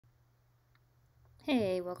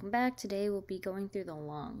Hey, welcome back. Today we'll be going through the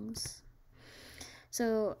lungs.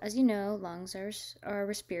 So, as you know, lungs are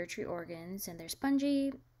respiratory organs and they're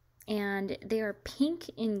spongy and they are pink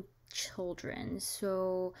in children.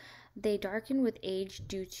 So, they darken with age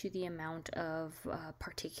due to the amount of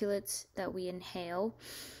particulates that we inhale.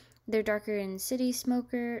 They're darker in city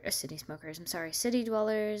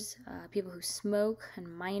dwellers, people who smoke,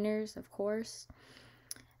 and minors, of course.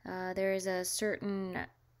 There is a certain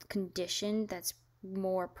condition that's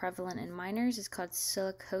more prevalent in minors. It's called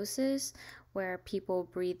silicosis, where people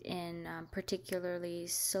breathe in particularly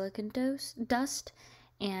dust,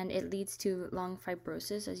 and it leads to lung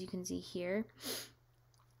fibrosis, as you can see here.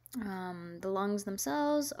 The lungs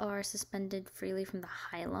themselves are suspended freely from the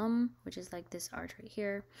hilum, which is like this arch right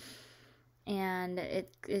here, and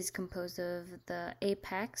it is composed of the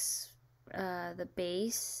apex, the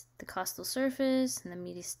base, the costal surface, and the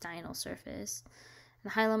mediastinal surface. The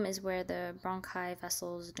hilum is where the bronchi,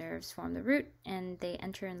 vessels, nerves form the root, and they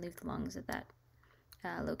enter and leave the lungs at that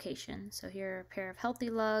location. So here are a pair of healthy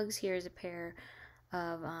lungs. Here's a pair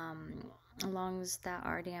of lungs that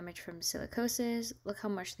are damaged from silicosis. Look how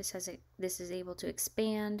much this is able to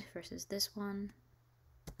expand versus this one.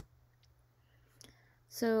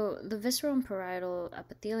 So the visceral and parietal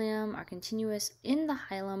epithelium are continuous in the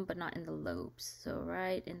hilum but not in the lobes. So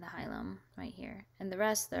right in the hilum, right here. And the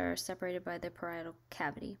rest are separated by the parietal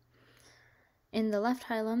cavity. In the left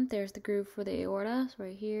hilum, there's the groove for the aorta, so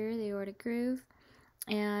right here, the aortic groove,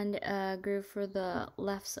 and a groove for the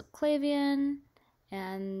left subclavian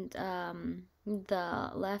and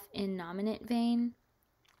the left innominate vein,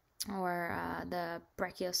 or the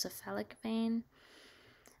brachiocephalic vein.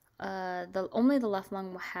 Only the left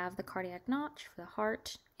lung will have the cardiac notch for the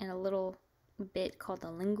heart and a little bit called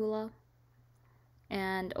the lingula,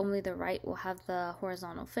 and only the right will have the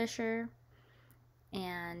horizontal fissure.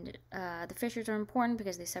 And the fissures are important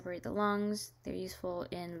because they separate the lungs. They're useful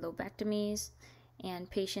in lobectomies, and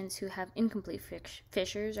patients who have incomplete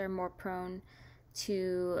fissures are more prone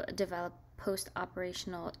to develop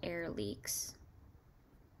post-operational air leaks.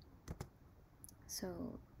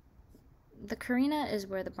 So the carina is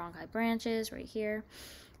where the bronchi branches, right here,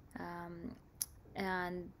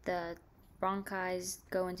 and the bronchi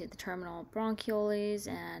go into the terminal bronchioles,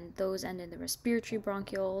 and those end in the respiratory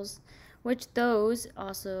bronchioles, which those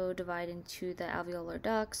also divide into the alveolar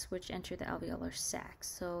ducts, which enter the alveolar sacs.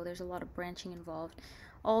 So there's a lot of branching involved.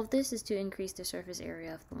 All of this is to increase the surface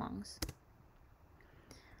area of the lungs.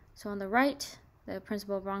 So on the right, the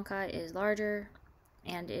principal bronchi is larger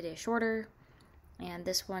and it is shorter. And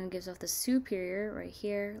this one gives off the superior, right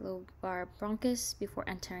here, lobar bronchus before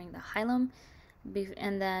entering the hilum.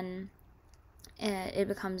 And then it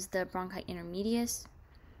becomes the bronchi intermedius.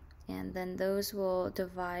 And then those will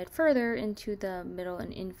divide further into the middle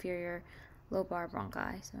and inferior lobar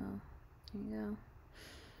bronchi. So there you go.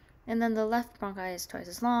 And then the left bronchi is twice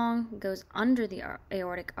as long, goes under the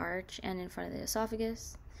aortic arch and in front of the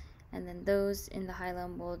esophagus. And then those in the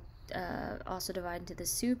hilum will also divide into the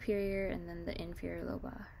superior and then the inferior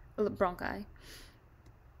bronchi.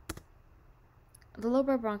 The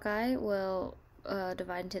lobar bronchi will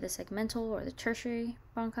divide into the segmental or the tertiary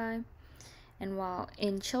bronchi. And while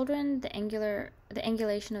in children the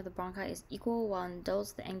angulation of the bronchi is equal, while in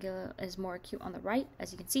adults the angle is more acute on the right,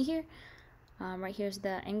 as you can see here. Right here's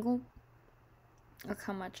the angle. Look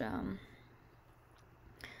how much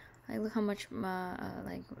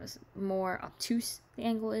more obtuse the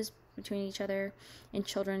angle is between each other. In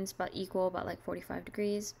children, it's about equal, about like 45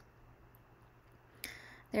 degrees.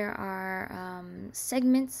 There are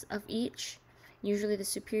segments of each. Usually the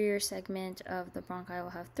superior segment of the bronchi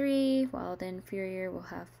will have 3, while the inferior will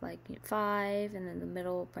have like 5, and then the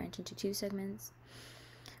middle branch into 2 segments.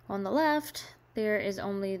 On the left, there is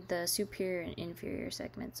only the superior and inferior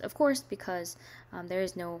segments, of course, because there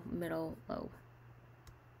is no middle lobe.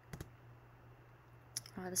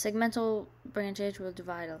 The segmental branches will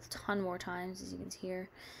divide a ton more times, as you can see here.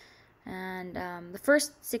 And the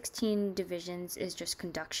first 16 divisions is just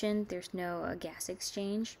conduction. There's no gas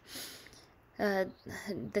exchange. The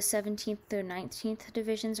 17th through 19th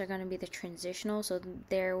divisions are going to be the transitional, so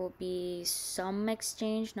there will be some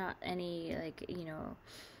exchange, not any,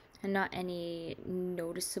 and not any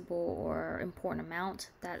noticeable or important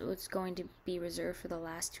amount. That was going to be reserved for the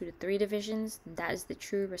last 2 to 3 divisions. That is the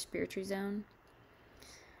true respiratory zone.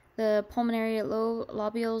 The pulmonary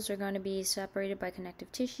lobules are going to be separated by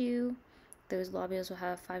connective tissue. Those lobules will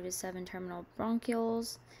have 5 to 7 terminal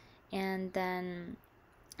bronchioles, and then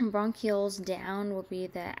bronchioles down will be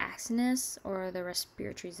the acinus or the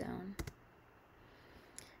respiratory zone.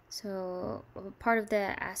 So part of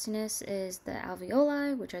the acinus is the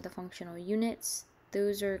alveoli, which are the functional units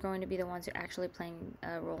those are going to be the ones who are actually playing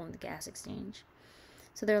a role in the gas exchange.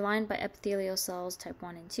 So they're lined by epithelial cells type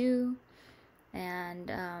 1 and 2,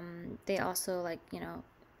 and they also, like,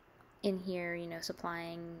 in here,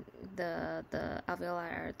 supplying the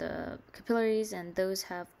alveoli or the capillaries, and those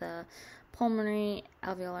have the pulmonary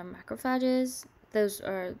alveolar macrophages. Those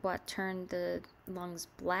are what turn the lungs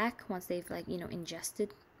black once they've, like,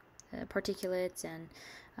 ingested particulates and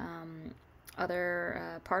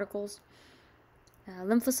other particles.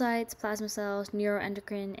 Lymphocytes, plasma cells,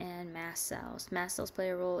 neuroendocrine, and mast cells. Mast cells play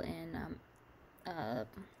a role in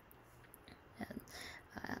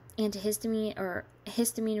antihistamine or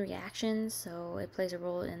histamine reactions, so it plays a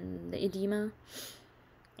role in the edema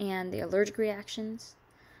and the allergic reactions.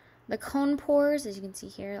 The cone pores, as you can see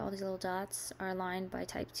here, all these little dots, are lined by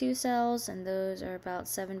type 2 cells, and those are about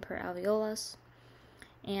 7 per alveolus.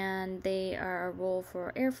 And they are a role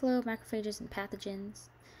for airflow, macrophages, and pathogens.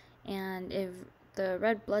 And if the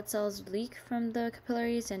red blood cells leak from the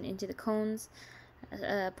capillaries and into the cones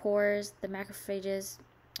pores, the macrophages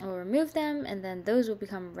will remove them, and then those will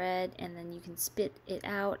become red, and then you can spit it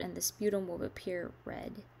out, and the sputum will appear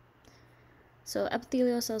red. So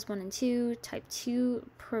epithelial cells 1 and 2, type 2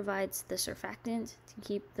 provides the surfactant to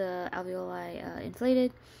keep the alveoli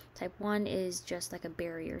inflated. Type 1 is just like a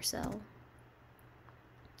barrier cell.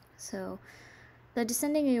 So the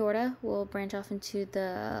descending aorta will branch off into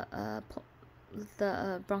the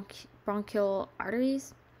bronchial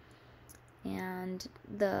arteries, and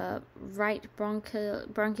the right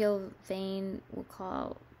bronchial vein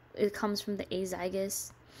comes from the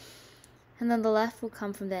azygos, and then the left will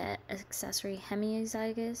come from the accessory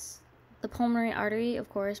hemiazygos. The pulmonary artery, of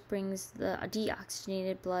course, brings the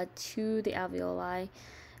deoxygenated blood to the alveoli,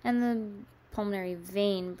 and the pulmonary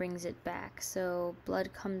vein brings it back. So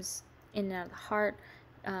blood comes in and out of the heart.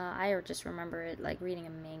 I just remember it like reading a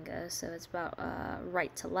manga, so it's about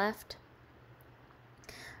right to left.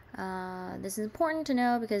 This is important to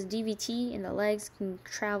know because DVT in the legs can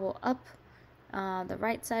travel up the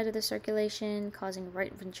right side of the circulation, causing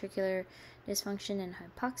right ventricular dysfunction and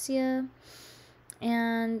hypoxia.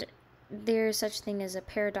 And there's such thing as a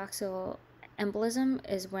paradoxical embolism,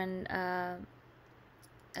 is when a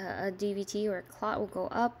DVT or a clot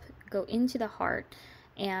will go into the heart,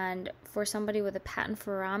 and for somebody with a patent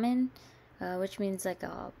foramen, which means like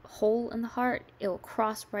a hole in the heart, it will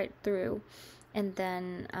cross right through and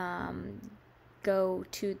then go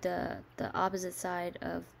to the opposite side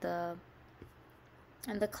of the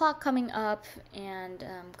clot coming up and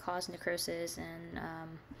cause necrosis and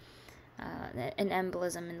an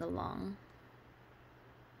embolism in the lung.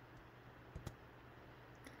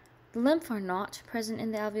 The lymph are not present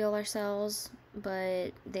in the alveolar cells,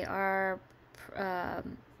 but they are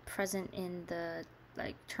present in the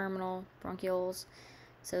terminal bronchioles.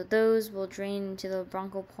 So those will drain into the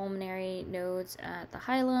bronchopulmonary nodes at the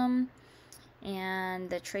hilum, and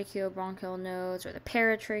the tracheobronchial nodes or the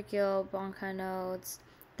paratracheal bronchi nodes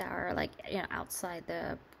that are outside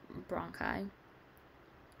the bronchi.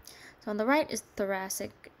 So on the right is the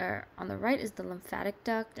lymphatic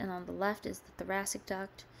duct, and on the left is the thoracic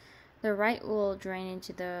duct. The right will drain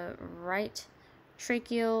into the right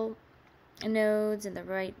tracheal nodes and the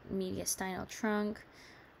right mediastinal trunk,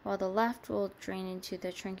 while the left will drain into the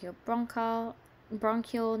tracheobronchial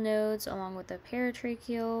nodes along with the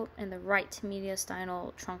paratracheal and the right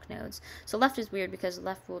mediastinal trunk nodes. So left is weird because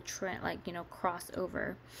left will cross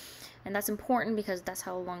over, and that's important because that's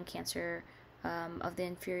how lung cancer of the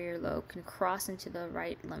inferior lobe can cross into the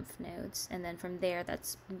right lymph nodes, and then from there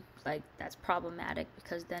that's problematic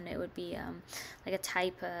because then it would be like a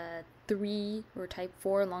type 3 or type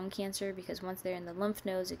 4 lung cancer, because once they're in the lymph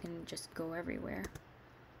nodes it can just go everywhere.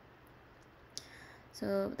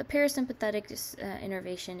 So the parasympathetic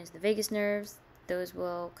innervation is the vagus nerves. Those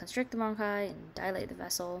will constrict the bronchi and dilate the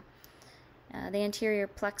vessel. The anterior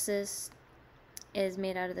plexus is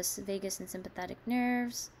made out of the vagus and sympathetic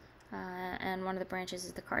nerves, and one of the branches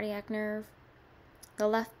is the cardiac nerve. The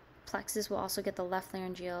left plexus will also get the left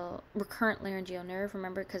recurrent laryngeal nerve,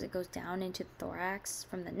 remember, because it goes down into the thorax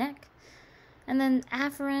from the neck. And then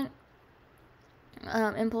afferent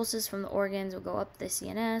impulses from the organs will go up the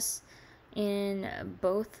CNS in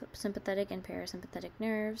both sympathetic and parasympathetic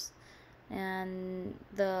nerves. And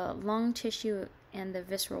the lung tissue and the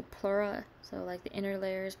visceral pleura, so like the inner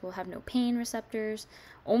layers, will have no pain receptors,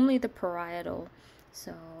 only the parietal.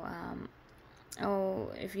 So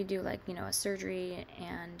if you do a surgery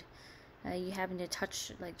and you happen to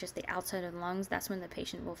touch just the outside of the lungs, that's when the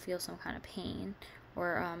patient will feel some kind of pain,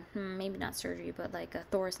 or maybe not surgery, but like a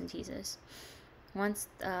thoracentesis. Once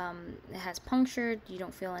it has punctured, you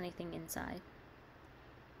don't feel anything inside.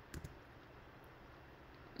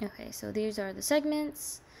 Okay, so these are the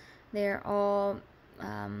segments. They're all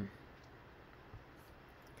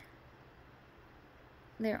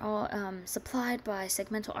supplied by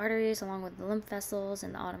segmental arteries along with the lymph vessels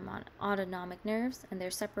and the autonomic nerves, and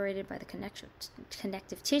they're separated by the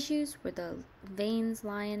connective tissues where the veins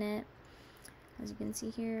lie in it. As you can see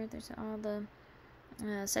here, there's all the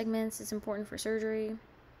segments. It's important for surgery.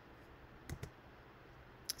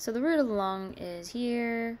 So the root of the lung is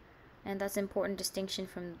here, and that's an important distinction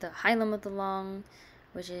from the hilum of the lung,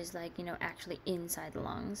 which is like, actually inside the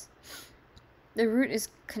lungs. The root is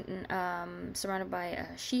surrounded by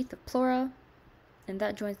a sheath of pleura, and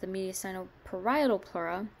that joins the mediastinal-parietal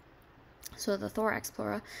pleura, so the thorax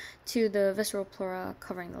pleura, to the visceral pleura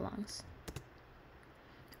covering the lungs.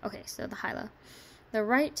 Okay, so the hila. The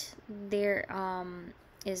right there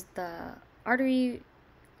is the artery,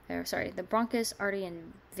 the bronchus, artery,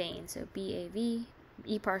 and vein. So BAV,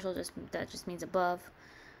 E partial that just means above.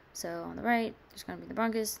 So on the right, there's going to be the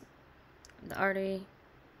bronchus, the artery,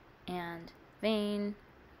 and vein.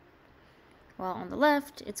 While on the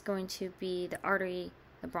left, it's going to be the artery,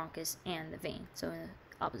 the bronchus, and the vein. So in the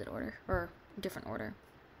opposite order, or different order.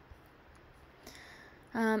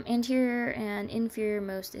 Anterior and inferior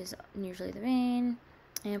most is usually the vein,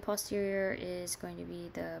 and posterior is going to be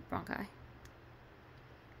the bronchi.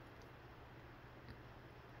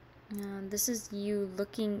 This is you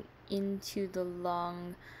looking into the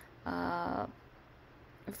lung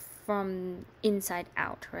from inside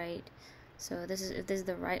out, right? So this is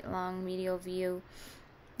the right lung medial view.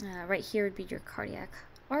 Right here would be your cardiac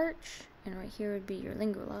arch, and right here would be your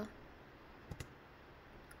lingula.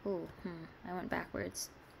 Oh, I went backwards.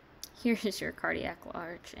 Here's your cardiac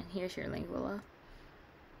arch, and here's your lingula.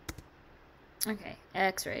 Okay,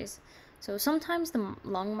 x-rays. So sometimes the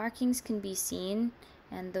lung markings can be seen,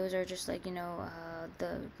 and those are just like,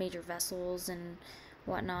 the major vessels and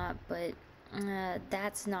whatnot, but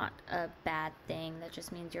that's not a bad thing. That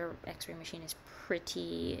just means your x-ray machine is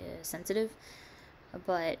pretty sensitive,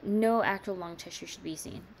 but no actual lung tissue should be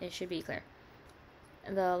seen. It should be clear.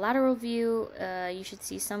 The lateral view, you should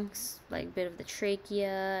see some bit of the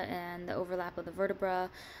trachea and the overlap of the vertebra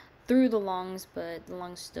through the lungs, but the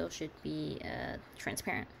lungs still should be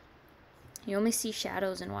transparent. You only see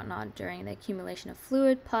shadows and whatnot during the accumulation of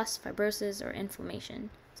fluid, pus, fibrosis, or inflammation.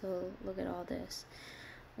 So look at all this.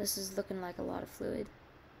 This is looking like a lot of fluid.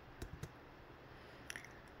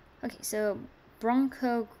 Okay, so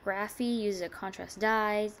bronchography uses a contrast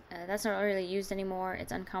dye. That's not really used anymore.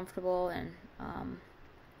 It's uncomfortable and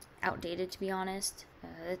outdated, to be honest.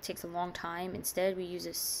 It takes a long time. Instead, we use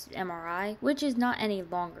this MRI, which is not any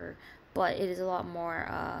longer, but it is a lot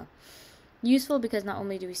more useful because not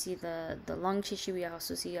only do we see the lung tissue, we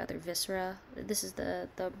also see other viscera. This is the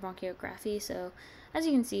bronchography, so as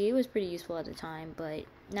you can see, it was pretty useful at the time, but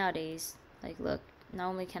nowadays, look, not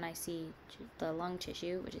only can I see the lung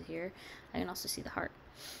tissue, which is here, I can also see the heart.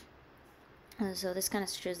 So this kind of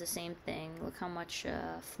shows the same thing. Look how much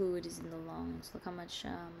fluid is in the lungs. Look how much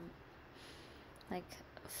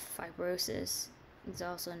fibrosis is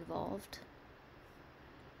also involved.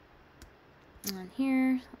 And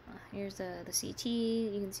here's the CT.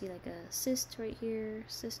 You can see like a cyst right here,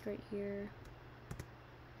 cyst right here.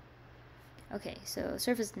 Okay, so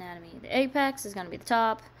surface anatomy. The apex is going to be the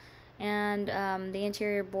top, and the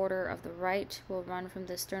anterior border of the right will run from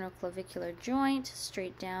the sternoclavicular joint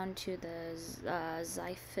straight down to the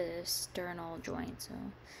xiphisternal joint. So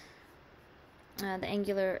the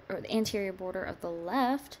anterior border of the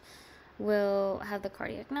left will have the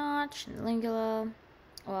cardiac notch and the lingula,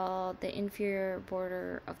 while the inferior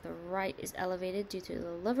border of the right is elevated due to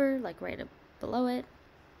the liver, right below it.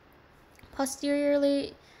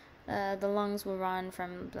 Posteriorly, the lungs will run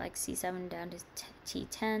from C7 down to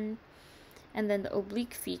T10, and then the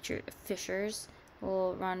oblique fissures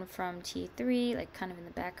will run from T3, kind of in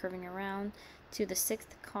the back, curving around, to the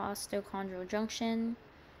 6th costochondral junction,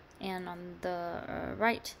 and on the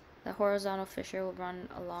right, the horizontal fissure will run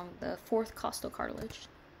along the 4th costal cartilage.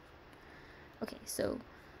 Okay, so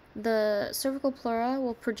the cervical pleura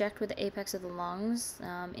will project with the apex of the lungs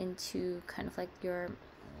into kind of your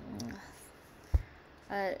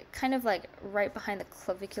right behind the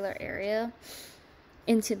clavicular area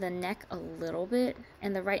into the neck a little bit,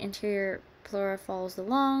 and the right anterior pleura follows the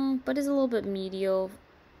lung but is a little bit medial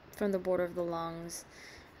from the border of the lungs.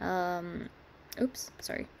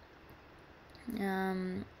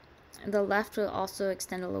 The left will also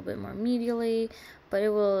extend a little bit more medially, but it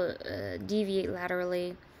will deviate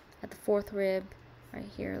laterally at the 4th rib right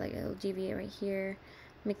here. It'll deviate right here,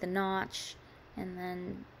 make the notch, and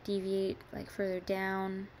then deviate further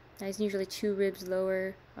down There's usually 2 ribs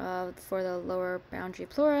lower for the lower boundary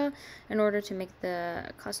pleura in order to make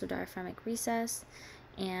the costodiaphragmic recess,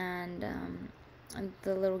 and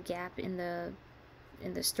the little gap in the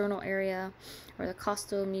sternal area, or the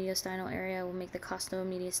costomediastinal area, will make the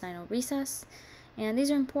costomediastinal recess. And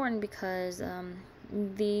these are important because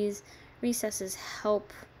these recesses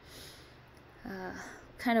help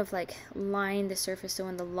kind of like line the surface, so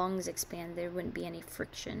when the lungs expand there wouldn't be any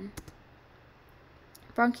friction.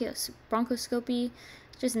 Bronchoscopy,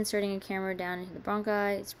 just inserting a camera down into the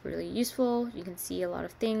bronchi. It's really useful. You can see a lot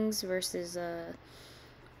of things versus the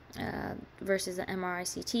MRI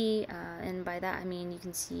CT, and by that I mean you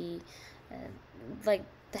can see like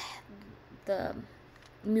the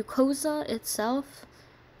mucosa itself,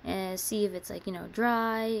 and see if it's like, you know,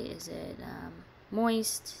 dry, is it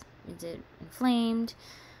moist, is it inflamed.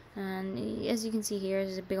 And as you can see here,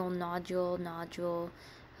 there's a big old nodule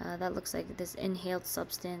that looks like this inhaled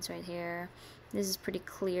substance right here. This is pretty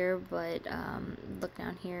clear, but look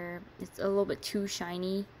down here, it's a little bit too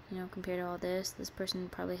shiny, you know, compared to all this. This person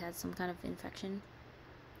probably had some kind of infection.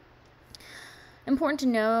 Important to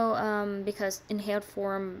know, because inhaled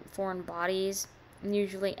foreign bodies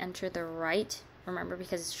usually enter the right, remember,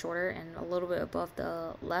 because it's shorter and a little bit above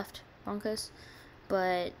the left bronchus,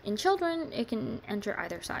 but in children it can enter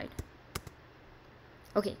either side.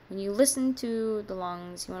 Okay, when you listen to the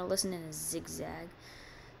lungs, you want to listen in a zigzag.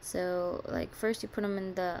 So, like, first you put them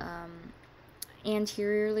in the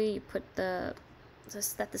anteriorly, you put the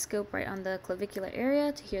stethoscope right on the clavicular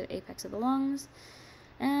area to hear the apex of the lungs,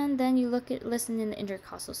 and then you listen in the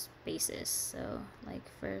intercostal spaces. So, like,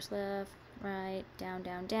 first left, right, down,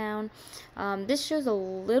 down, down. This shows a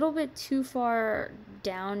little bit too far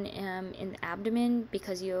down in the abdomen,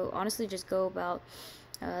 because you honestly just go about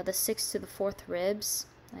the 6th to the 4th ribs.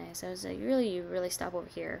 So it's like you really stop over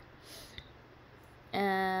here,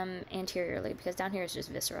 anteriorly, because down here is just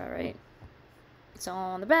viscera, right? So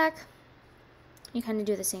on the back, you kind of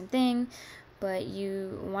do the same thing, but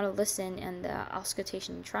you want to listen in the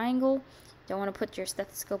auscultation triangle. You don't want to put your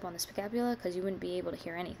stethoscope on the scapula, because you wouldn't be able to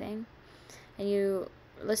hear anything. And you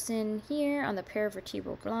listen here on the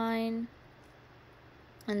paravertebral line,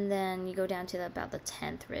 and then you go down to about the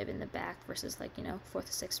 10th rib in the back versus, like, you know, 4th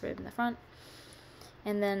or 6th rib in the front.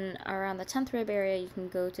 And then around the 10th rib area, you can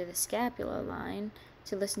go to the scapula line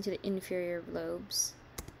to listen to the inferior lobes.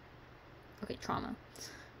 Okay, trauma.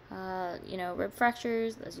 You know, rib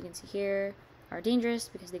fractures, as you can see here, are dangerous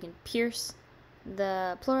because they can pierce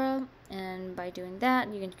the pleura, and by doing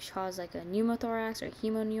that, you can cause like a pneumothorax or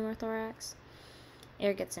hemopneumothorax.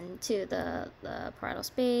 Air gets into the parietal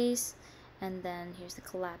space, and then here's the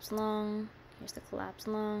collapsed lung, here's the collapsed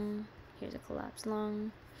lung, here's a collapsed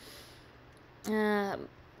lung.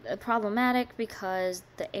 Problematic because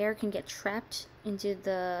the air can get trapped into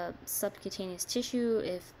the subcutaneous tissue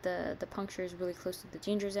if the puncture is really close to the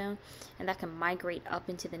danger zone, and that can migrate up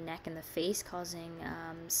into the neck and the face, causing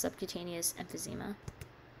subcutaneous emphysema.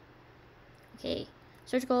 Okay,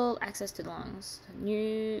 surgical access to the lungs.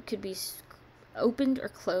 You could be opened or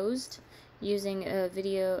closed using a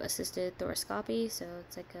video-assisted thoracoscopy. So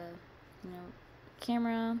it's like a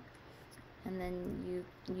camera, and then you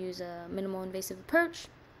use a minimal invasive approach.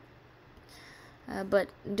 But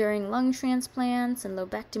during lung transplants and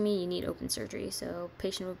lobectomy, you need open surgery. So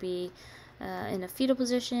patient will be in a fetal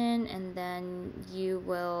position, and then you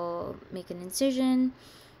will make an incision,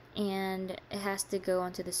 and it has to go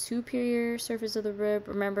onto the superior surface of the rib.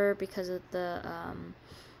 Remember, because of the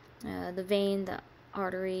vein, the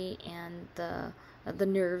artery, and the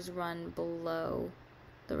nerves run below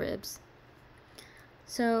the ribs.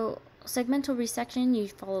 So segmental resection, you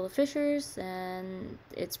follow the fissures, and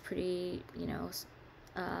it's pretty,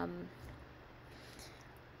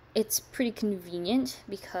 it's pretty convenient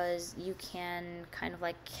because you can kind of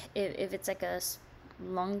like, if it's like a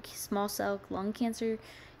small cell lung cancer,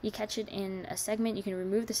 you catch it in a segment, you can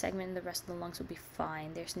remove the segment and the rest of the lungs will be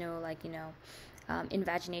fine. There's no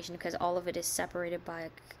invagination, because all of it is separated by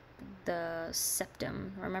the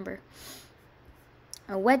septum, remember?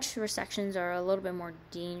 Wedge resections are a little bit more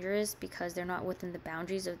dangerous because they're not within the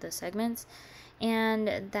boundaries of the segments, and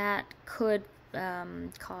that could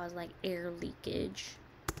cause like air leakage.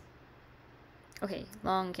 Okay,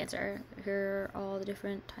 lung cancer. Here are all the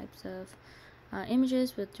different types of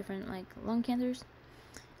images with different like lung cancers.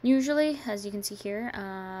 Usually, as you can see here,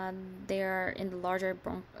 they are in the larger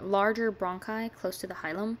bronchi close to the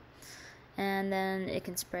hilum, and then it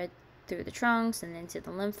can spread through the trunks and into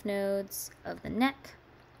the lymph nodes of the neck.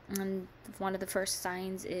 And one of the first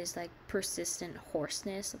signs is like persistent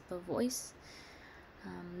hoarseness of the voice.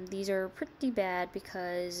 These are pretty bad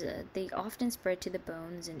because they often spread to the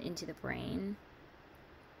bones and into the brain.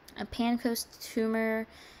 A Pancoast tumor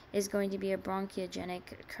is going to be a bronchiogenic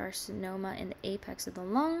carcinoma in the apex of the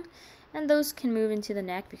lung, and those can move into the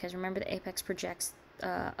neck because remember the apex projects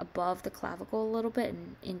above the clavicle a little bit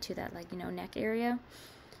and into that neck area,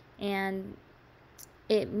 and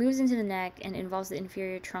it moves into the neck and involves the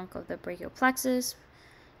inferior trunk of the brachial plexus,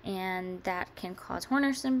 and that can cause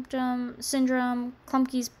Horner syndrome,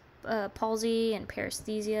 Klumpke's palsy, and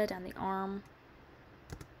paresthesia down the arm.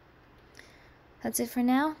 That's it for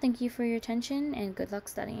now. Thank you for your attention and good luck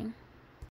studying.